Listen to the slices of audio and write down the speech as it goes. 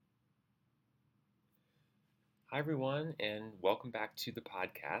Hi, everyone, and welcome back to the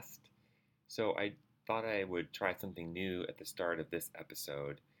podcast. I thought I would try something new at the start of this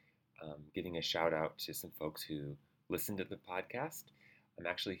episode, giving a shout out to some folks who listen to the podcast. I'm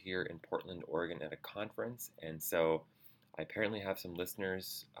actually here in Portland, Oregon at a conference, and so I apparently have some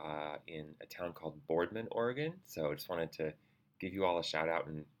listeners in a town called Boardman, Oregon. So I just wanted to give you all a shout out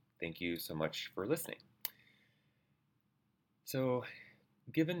and thank you so much for listening. So,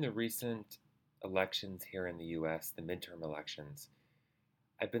 given the recent elections here in the US, the midterm elections,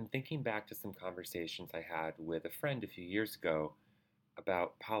 I've been thinking back to some conversations I had with a friend a few years ago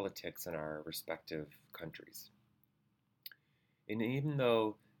about politics in our respective countries. And even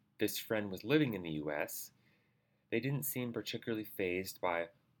though this friend was living in the US, they didn't seem particularly fazed by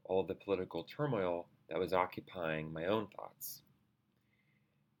all the political turmoil that was occupying my own thoughts.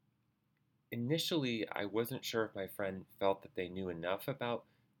 Initially, I wasn't sure if my friend felt that they knew enough about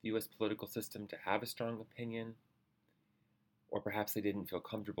the US political system to have a strong opinion, or perhaps they didn't feel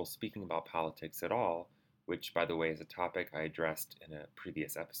comfortable speaking about politics at all, which, by the way, is a topic I addressed in a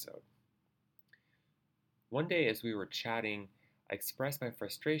previous episode. One day, as we were chatting, I expressed my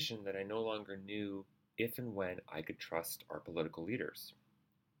frustration that I no longer knew if and when I could trust our political leaders.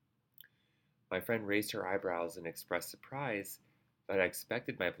 My friend raised her eyebrows and expressed surprise that I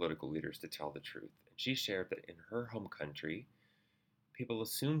expected my political leaders to tell the truth. And she shared that in her home country, people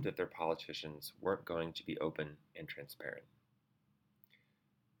assumed that their politicians weren't going to be open and transparent.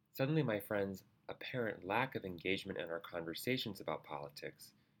 Suddenly, my friend's apparent lack of engagement in our conversations about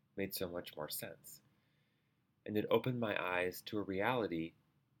politics made so much more sense, and it opened my eyes to a reality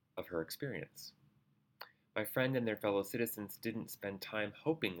of her experience. My friend and their fellow citizens didn't spend time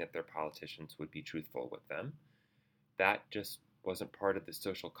hoping that their politicians would be truthful with them. That just wasn't part of the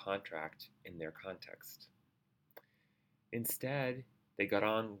social contract in their context. Instead, they got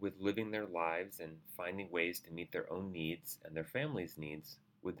on with living their lives and finding ways to meet their own needs and their families' needs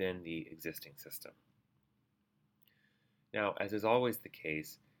within the existing system. Now, as is always the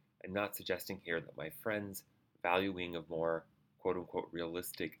case, I'm not suggesting here that my friends' valuing of more quote unquote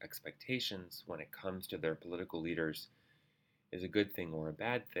realistic expectations when it comes to their political leaders is a good thing or a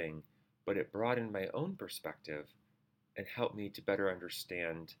bad thing, but it broadened my own perspective and helped me to better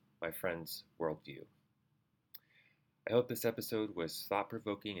understand my friend's worldview. I hope this episode was thought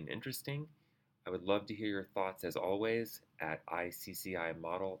provoking and interesting. I would love to hear your thoughts as always at icci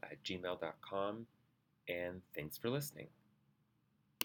model@gmail.com, and thanks for listening.